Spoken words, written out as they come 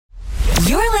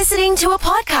listening to a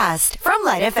podcast from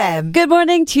LITE FM. Good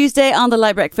morning, Tuesday on the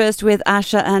Light Breakfast with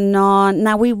Asha and Non.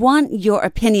 Now, we want your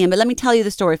opinion, but let me tell you the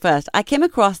story first. I came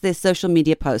across this social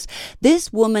media post.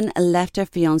 This woman left her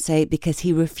fiancé because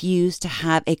he refused to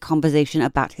have a conversation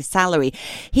about his salary.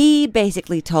 He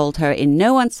basically told her in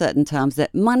no uncertain terms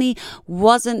that money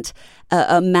wasn't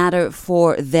a matter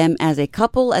for them as a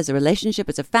couple, as a relationship,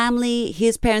 as a family.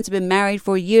 His parents have been married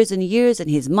for years and years, and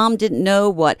his mom didn't know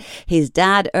what his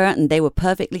dad earned, and they were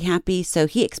perfectly happy, so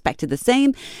he expected the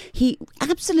same. He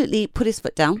absolutely put his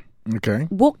foot down. Okay.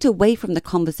 Walked away from the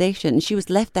conversation. She was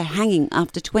left there hanging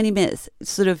after 20 minutes,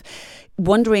 sort of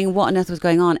wondering what on earth was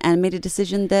going on, and made a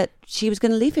decision that she was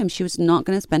going to leave him. She was not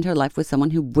going to spend her life with someone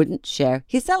who wouldn't share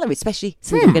his salary, especially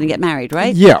since they're going to get married,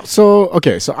 right? Yeah. So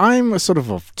I'm sort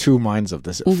of two minds of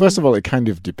this. First of all, it kind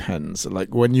of depends.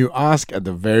 Like when you ask at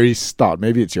the very start,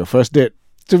 maybe it's your first date.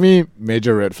 To me,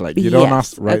 major red flag. You don't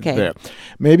ask right there.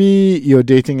 Maybe you're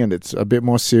dating and it's a bit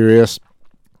more serious.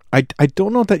 I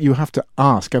don't know that you have to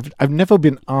ask. I've never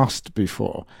been asked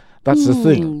before. That's the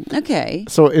thing. Okay.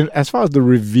 So as far as the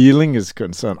revealing is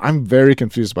concerned, I'm very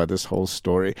confused by this whole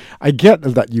story. I get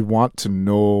that you want to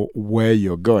know where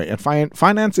you're going. And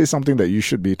finance is something that you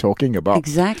should be talking about.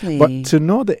 Exactly. But to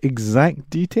know the exact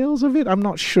details of it, I'm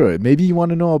not sure. Maybe you want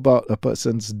to know about a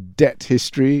person's debt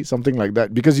history, something like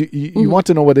that. Because you want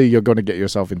to know whether you're going to get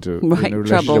yourself into a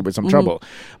relationship with some trouble.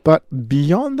 But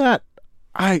beyond that,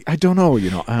 I don't know,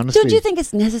 I honestly... Don't you think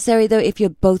it's necessary, though, if you're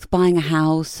both buying a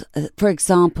house, for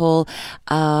example,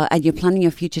 and you're planning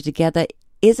your future together,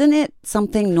 isn't it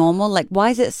something normal? Like,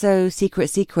 why is it so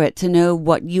secret to know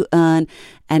what you earn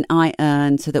and I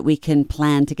earn so that we can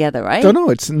plan together, right? I don't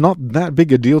know. It's not that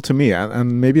big a deal to me.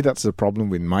 And maybe that's the problem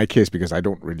with my case because I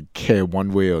don't really care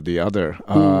one way or the other.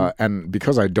 And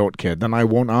because I don't care, then I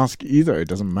won't ask either. It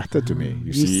doesn't matter to me.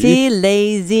 You see,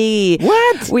 lazy.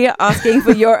 What? We are asking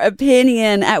for your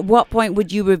opinion. At what point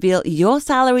would you reveal your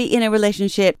salary in a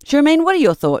relationship? Charmaine, what are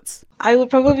your thoughts? I would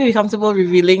probably be comfortable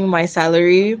revealing my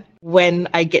salary when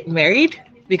I get married,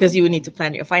 because you would need to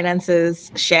plan your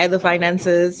finances, share the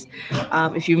finances.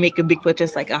 If you make a big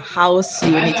purchase like a house,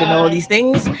 you would need to know all these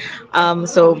things.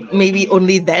 So maybe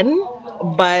only then.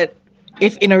 But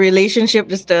if in a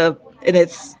relationship, and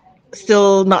it's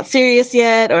still not serious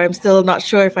yet, or I'm still not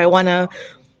sure if I want to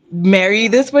marry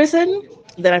this person,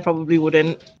 then I probably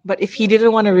wouldn't. But if he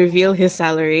didn't want to reveal his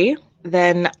salary,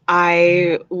 then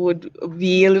I would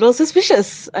be a little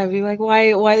suspicious. I'd be like,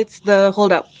 what's the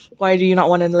hold up? Why do you not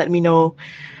want to let me know?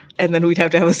 And then we'd have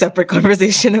to have a separate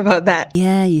conversation about that.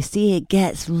 Yeah, you see, it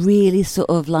gets really sort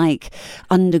of like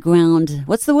underground.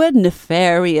 What's the word?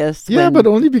 Nefarious. Yeah, but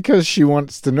only because she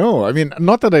wants to know. I mean,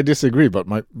 not that I disagree, but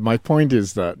my point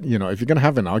is that, if you're going to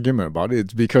have an argument about it,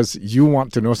 it's because you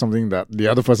want to know something that the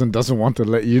other person doesn't want to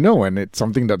let you know. And it's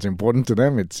something that's important to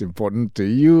them. It's important to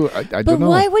you. I don't know. But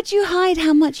why would you hide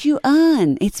how much you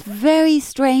earn? It's very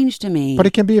strange to me. But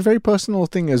it can be a very personal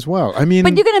thing as well. I mean...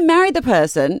 But you're going to marry the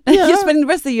person. Yeah. You're spending the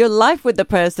rest of your life with the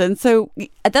person, so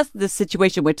that's the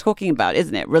situation we're talking about,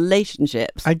 isn't it?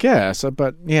 Relationships, I guess.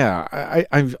 But yeah,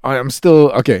 I'm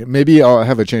still okay. Maybe I'll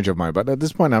have a change of mind, but at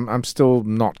this point, I'm still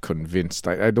not convinced.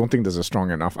 I don't think there's a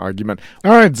strong enough argument.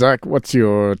 All right, Zach, what's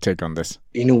your take on this?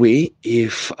 In a way,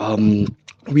 if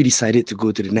we decided to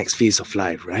go to the next phase of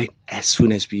life, right? As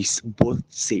soon as we both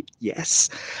say yes,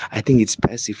 I think it's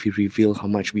best if we reveal how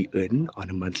much we earn on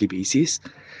a monthly basis.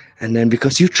 And then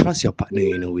because you trust your partner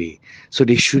in a way, so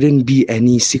there shouldn't be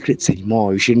any secrets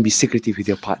anymore. You shouldn't be secretive with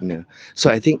your partner. So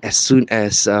I think as soon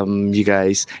as you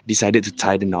guys decided to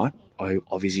tie the knot, or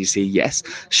obviously say yes,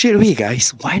 straight away,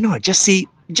 guys, why not?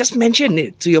 Just mention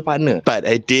it to your partner. But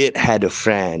I did had a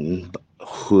friend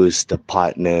whose the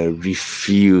partner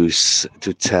refused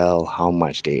to tell how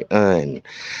much they earn.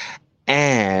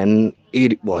 And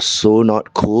it was so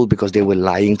not cool because they were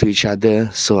lying to each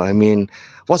other. So, I mean,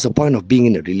 what's the point of being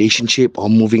in a relationship or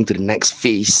moving to the next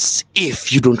phase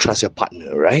if you don't trust your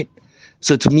partner, right?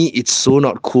 So to me, it's so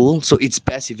not cool. So it's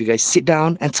best if you guys sit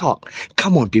down and talk.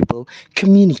 Come on, people.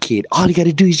 Communicate. All you got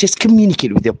to do is just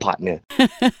communicate with your partner.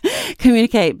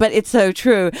 Communicate. But it's so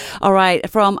true. All right.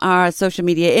 From our social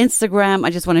media Instagram,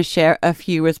 I just want to share a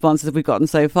few responses we've gotten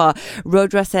so far.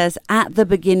 Rodra says, at the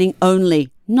beginning only.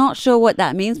 Not sure what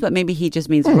that means, but maybe he just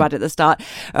means right at the start.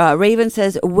 Raven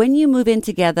says, when you move in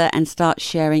together and start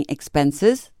sharing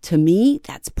expenses, to me,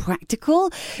 that's practical.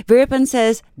 Viripan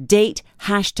says, date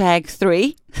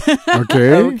 #3.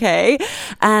 Okay. Okay.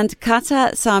 And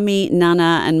Kata, Sami,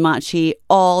 Nana, and Machi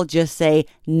all just say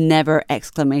never !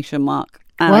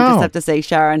 And I just have to say,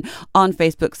 Sharon on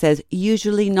Facebook says,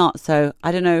 usually not. So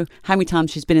I don't know how many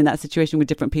times she's been in that situation with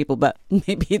different people, but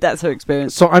maybe that's her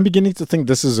experience. So I'm beginning to think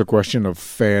this is a question of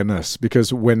fairness,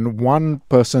 because when one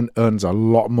person earns a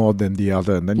lot more than the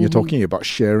other, and then you're talking about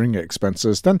sharing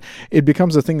expenses, then it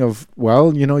becomes a thing of,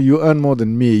 well, you earn more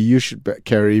than me, you should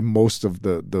carry most of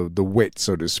the weight,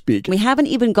 so to speak. We haven't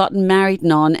even gotten married,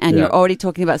 Non, and you're already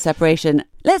talking about separation.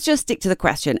 Let's just stick to the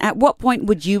question. At what point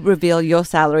would you reveal your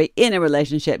salary in a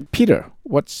relationship? Peter,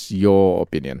 what's your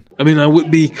opinion? I mean, I would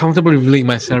be comfortable revealing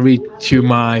my salary to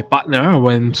my partner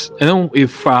when,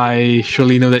 if I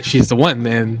surely know that she's the one,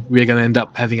 then we're going to end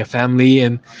up having a family,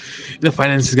 and the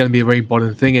finance is going to be a very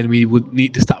important thing, and we would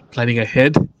need to start planning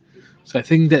ahead. So I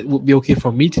think that would be okay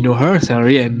for me to know her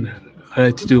salary and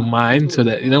her to do mine, so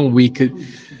that, we could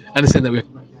understand that we're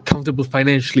comfortable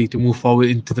financially to move forward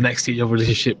into the next stage of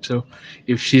relationship. So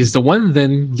if she's the one,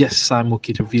 then yes, I'm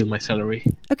okay to reveal my salary.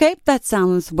 Okay, that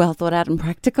sounds well thought out and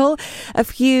practical. A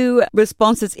few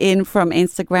responses in from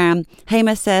Instagram.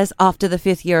 Hema says after the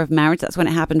 5th year of marriage, that's when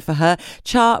it happened for her.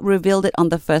 Cha revealed it on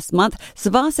the first month.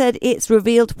 Sava said it's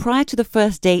revealed prior to the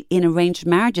first date in arranged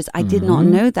marriages. I did not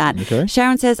know that. Okay.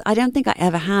 Sharon says, I don't think I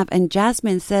ever have. And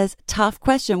Jasmine says, tough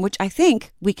question, which I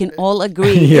think we can all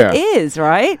agree it is,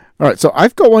 right? All right, so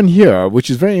I've got one here,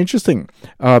 which is very interesting,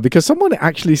 because someone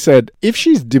actually said, if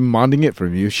she's demanding it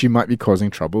from you, she might be causing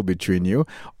trouble between you.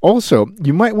 Also,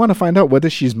 you might want to find out whether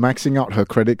she's maxing out her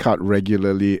credit card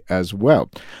regularly as well.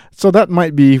 So that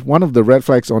might be one of the red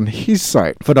flags on his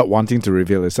side for not wanting to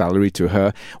reveal his salary to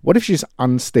her. What if she's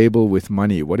unstable with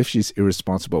money? What if she's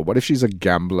irresponsible? What if she's a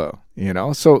gambler?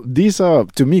 So these are,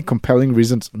 to me, compelling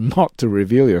reasons not to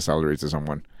reveal your salary to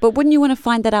someone. But wouldn't you want to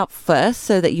find that out first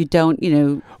so that you don't,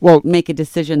 make a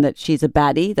decision that she's a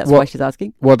baddie? That's why she's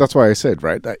asking. Well, that's why I said,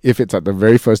 right? That if it's at the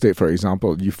very first date, for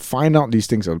example, you find out these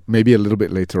things maybe a little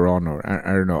bit later on, or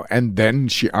I don't know, and then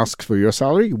she asks for your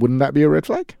salary, wouldn't that be a red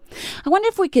flag? I wonder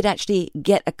if we could actually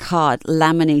get a card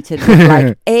laminated with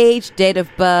like age, date of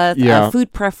birth,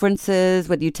 food preferences,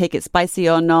 whether you take it spicy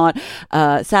or not,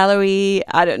 salary,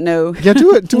 I don't know. Yeah,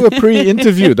 do a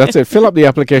pre-interview. That's it. Fill up the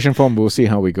application form. We'll see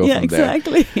how we go from there.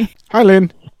 Exactly. Hi,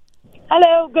 Lynn.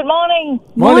 Hello, good morning.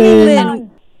 Morning, Lynn.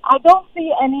 I don't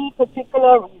see any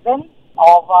particular reason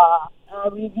of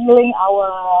revealing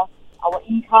our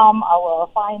income, our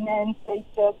finance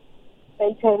status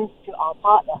to our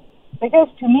partner. Because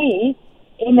to me,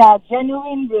 in a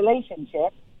genuine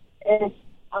relationship, it's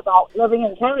about loving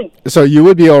and caring. So you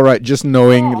would be all right just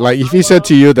knowing, like if he said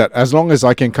to you that as long as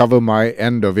I can cover my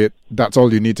end of it, that's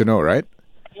all you need to know, right?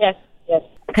 Yes.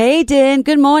 Hey, Din.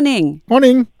 Good morning.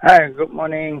 Morning. Hi, good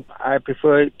morning. I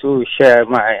prefer to share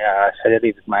my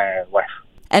salary with my wife.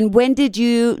 And when did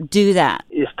you do that?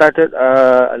 It started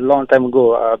a long time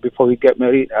ago. Before we get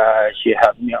married, she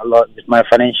helped me a lot with my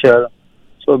financial.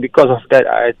 So because of that,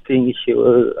 I think she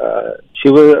will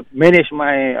manage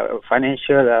my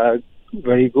financial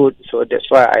very good. So that's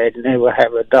why I never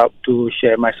have a doubt to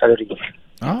share my salary.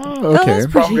 Oh, okay.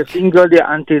 From the single day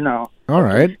until now. All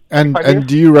right. And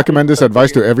do you recommend this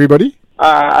advice to everybody?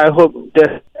 I hope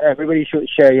that everybody should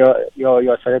share your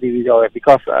salary with your wife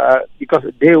because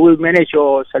they will manage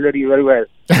your salary very well.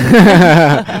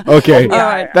 Okay. All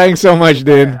right. Thanks so much,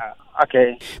 Din.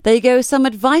 Okay. There you go. Some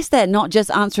advice there, not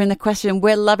just answering the question.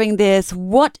 We're loving this.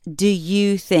 What do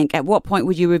you think? At what point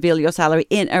would you reveal your salary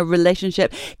in a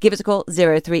relationship? Give us a call,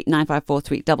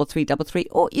 03-9543-3333,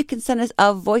 or you can send us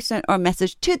a voice note or a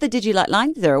message to the DigiLite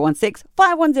line,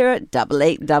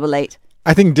 016-510-8888.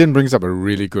 I think Din brings up a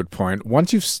really good point.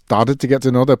 Once you've started to get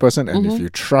to know that person, and if you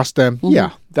trust them,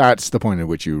 that's the point at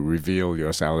which you reveal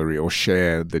your salary or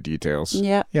share the details.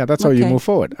 Yeah. Yeah, that's how you move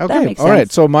forward. That Okay. makes All right.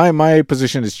 sense. So my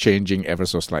position is changing ever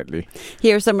so slightly.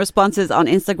 Here are some responses on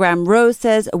Instagram. Rose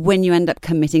says, when you end up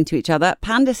committing to each other.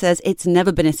 Panda says, it's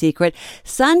never been a secret.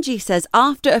 Sanji says,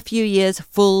 after a few years,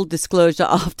 full disclosure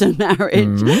after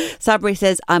marriage. Sabri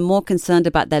says, I'm more concerned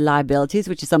about their liabilities,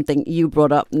 which is something you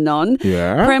brought up, Non.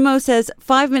 Yeah. Premo says,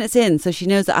 5 minutes in, so she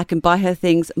knows that I can buy her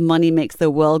things. Money makes the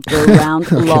world go round,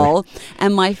 lol.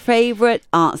 And my favorite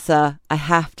answer, I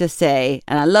have to say,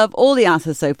 and I love all the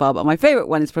answers so far, but my favorite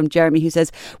one is from Jeremy, who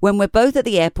says, when we're both at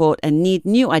the airport and need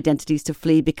new identities to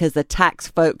flee because the tax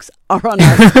folks are on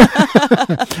us.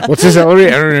 What's your salary?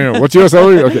 I don't know. What's your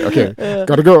salary? Okay.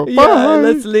 Gotta go. Bye. Yeah,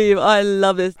 let's leave. I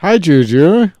love this. Hi,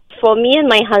 Juju. For me and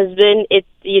my husband, it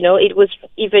was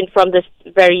even from the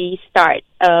very start.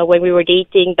 When we were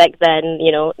dating back then,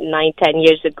 9-10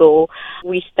 years ago,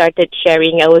 we started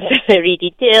sharing our salary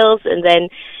details, and then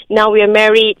now we are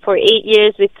married for 8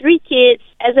 years with 3 kids.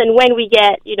 As and when we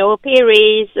get, a pay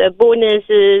raise,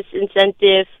 bonuses,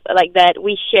 incentive like that,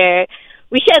 we share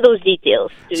we share those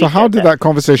details. So how did that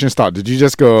conversation start? Did you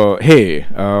just go, hey,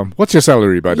 what's your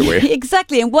salary, by the way?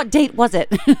 Exactly. And what date was it?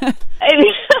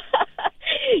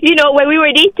 When we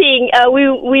were dating,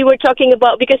 we were talking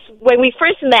about, because when we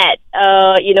first met,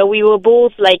 we were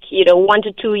both 1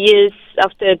 to 2 years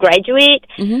after graduate.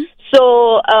 Mm-hmm.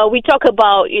 So we talk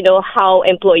about, how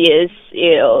employers,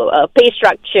 pay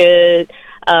structure,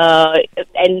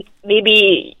 and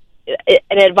maybe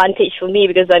an advantage for me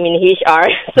because I'm in HR.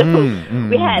 So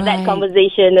we had that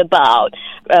conversation about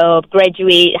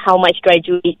how much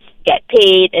graduates get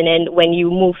paid, and then when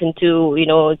you move into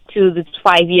 2 to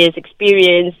 5 years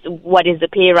experience, what is the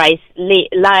pay rise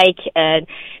like? And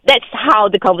that's how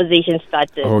the conversation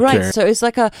started. Okay. Right, so it's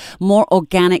like a more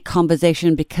organic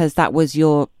conversation because that was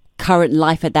your current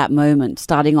life at that moment,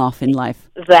 starting off in life.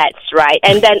 That's right.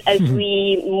 And then as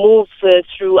we move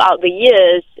throughout the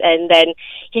years, and then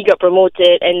he got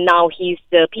promoted, and now he's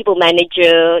the people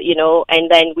manager,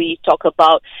 and then we talk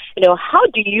about, how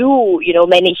do you,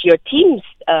 manage your team's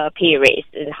pay raise,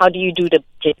 and how do you do the...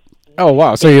 Oh,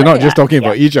 wow. So you're not just talking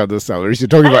about each other's salaries, you're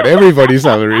talking about everybody's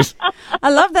salaries. I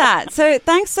love that. So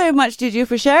thanks so much, Juju,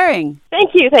 for sharing.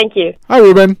 Thank you. Hi,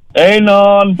 Ruben. Hey,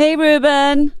 Non. Hey,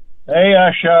 Ruben. Hey,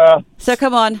 Asha. So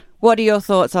come on, what are your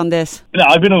thoughts on this?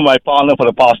 I've been with my partner for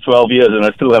the past 12 years and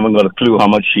I still haven't got a clue how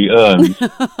much she earns.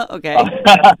 Okay.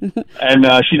 And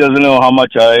she doesn't know how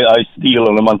much I steal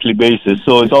on a monthly basis,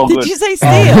 so it's all good. Did you say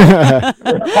steal?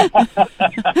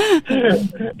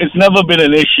 It's never been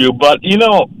an issue, but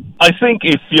I think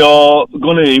if you're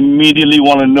going to immediately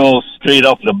want to know straight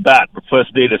off the bat, the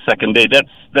first day, the second day,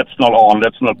 that's not on,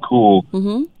 that's not cool.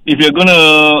 Mm-hmm. If you're going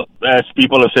to, as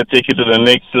people have said, take it to the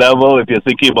next level, if you're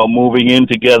thinking about moving in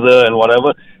together and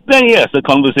whatever, then yes, the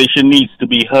conversation needs to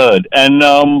be heard. And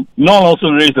Non also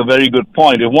raised a very good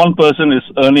point. If one person is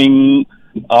earning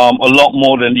a lot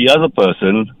more than the other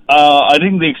person, I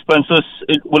think the expenses,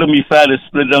 it wouldn't be fair to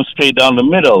split them straight down the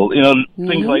middle.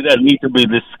 Things like that need to be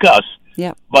discussed,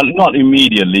 but not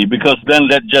immediately, because then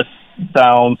that just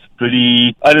sounds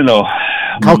pretty, I don't know.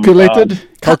 Calculative?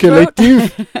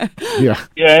 Yeah,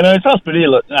 it sounds pretty,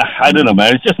 I don't know,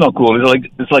 man. It's just not cool.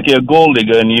 It's like you're a gold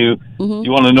digger and you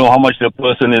want to know how much the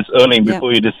person is earning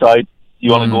before you decide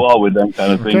you want to go out with them,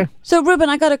 kind of thing. So, Ruben,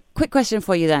 I got a quick question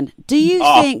for you then. Do you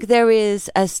think there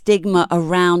is a stigma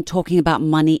around talking about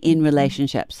money in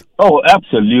relationships? Oh,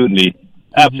 absolutely.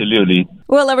 Absolutely.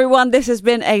 Well, everyone, this has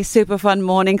been a super fun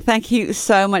morning. Thank you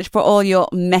so much for all your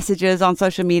messages on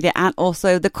social media and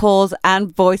also the calls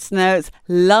and voice notes.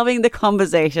 Loving the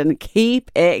conversation.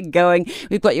 Keep it going.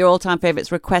 We've got your all-time favorites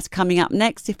request coming up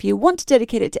next. If you want to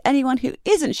dedicate it to anyone who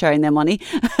isn't sharing their money,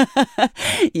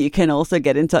 you can also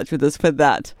get in touch with us for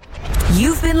that.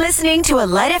 You've been listening to a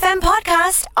LITE FM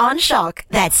podcast on Shock.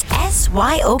 That's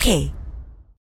SYOK.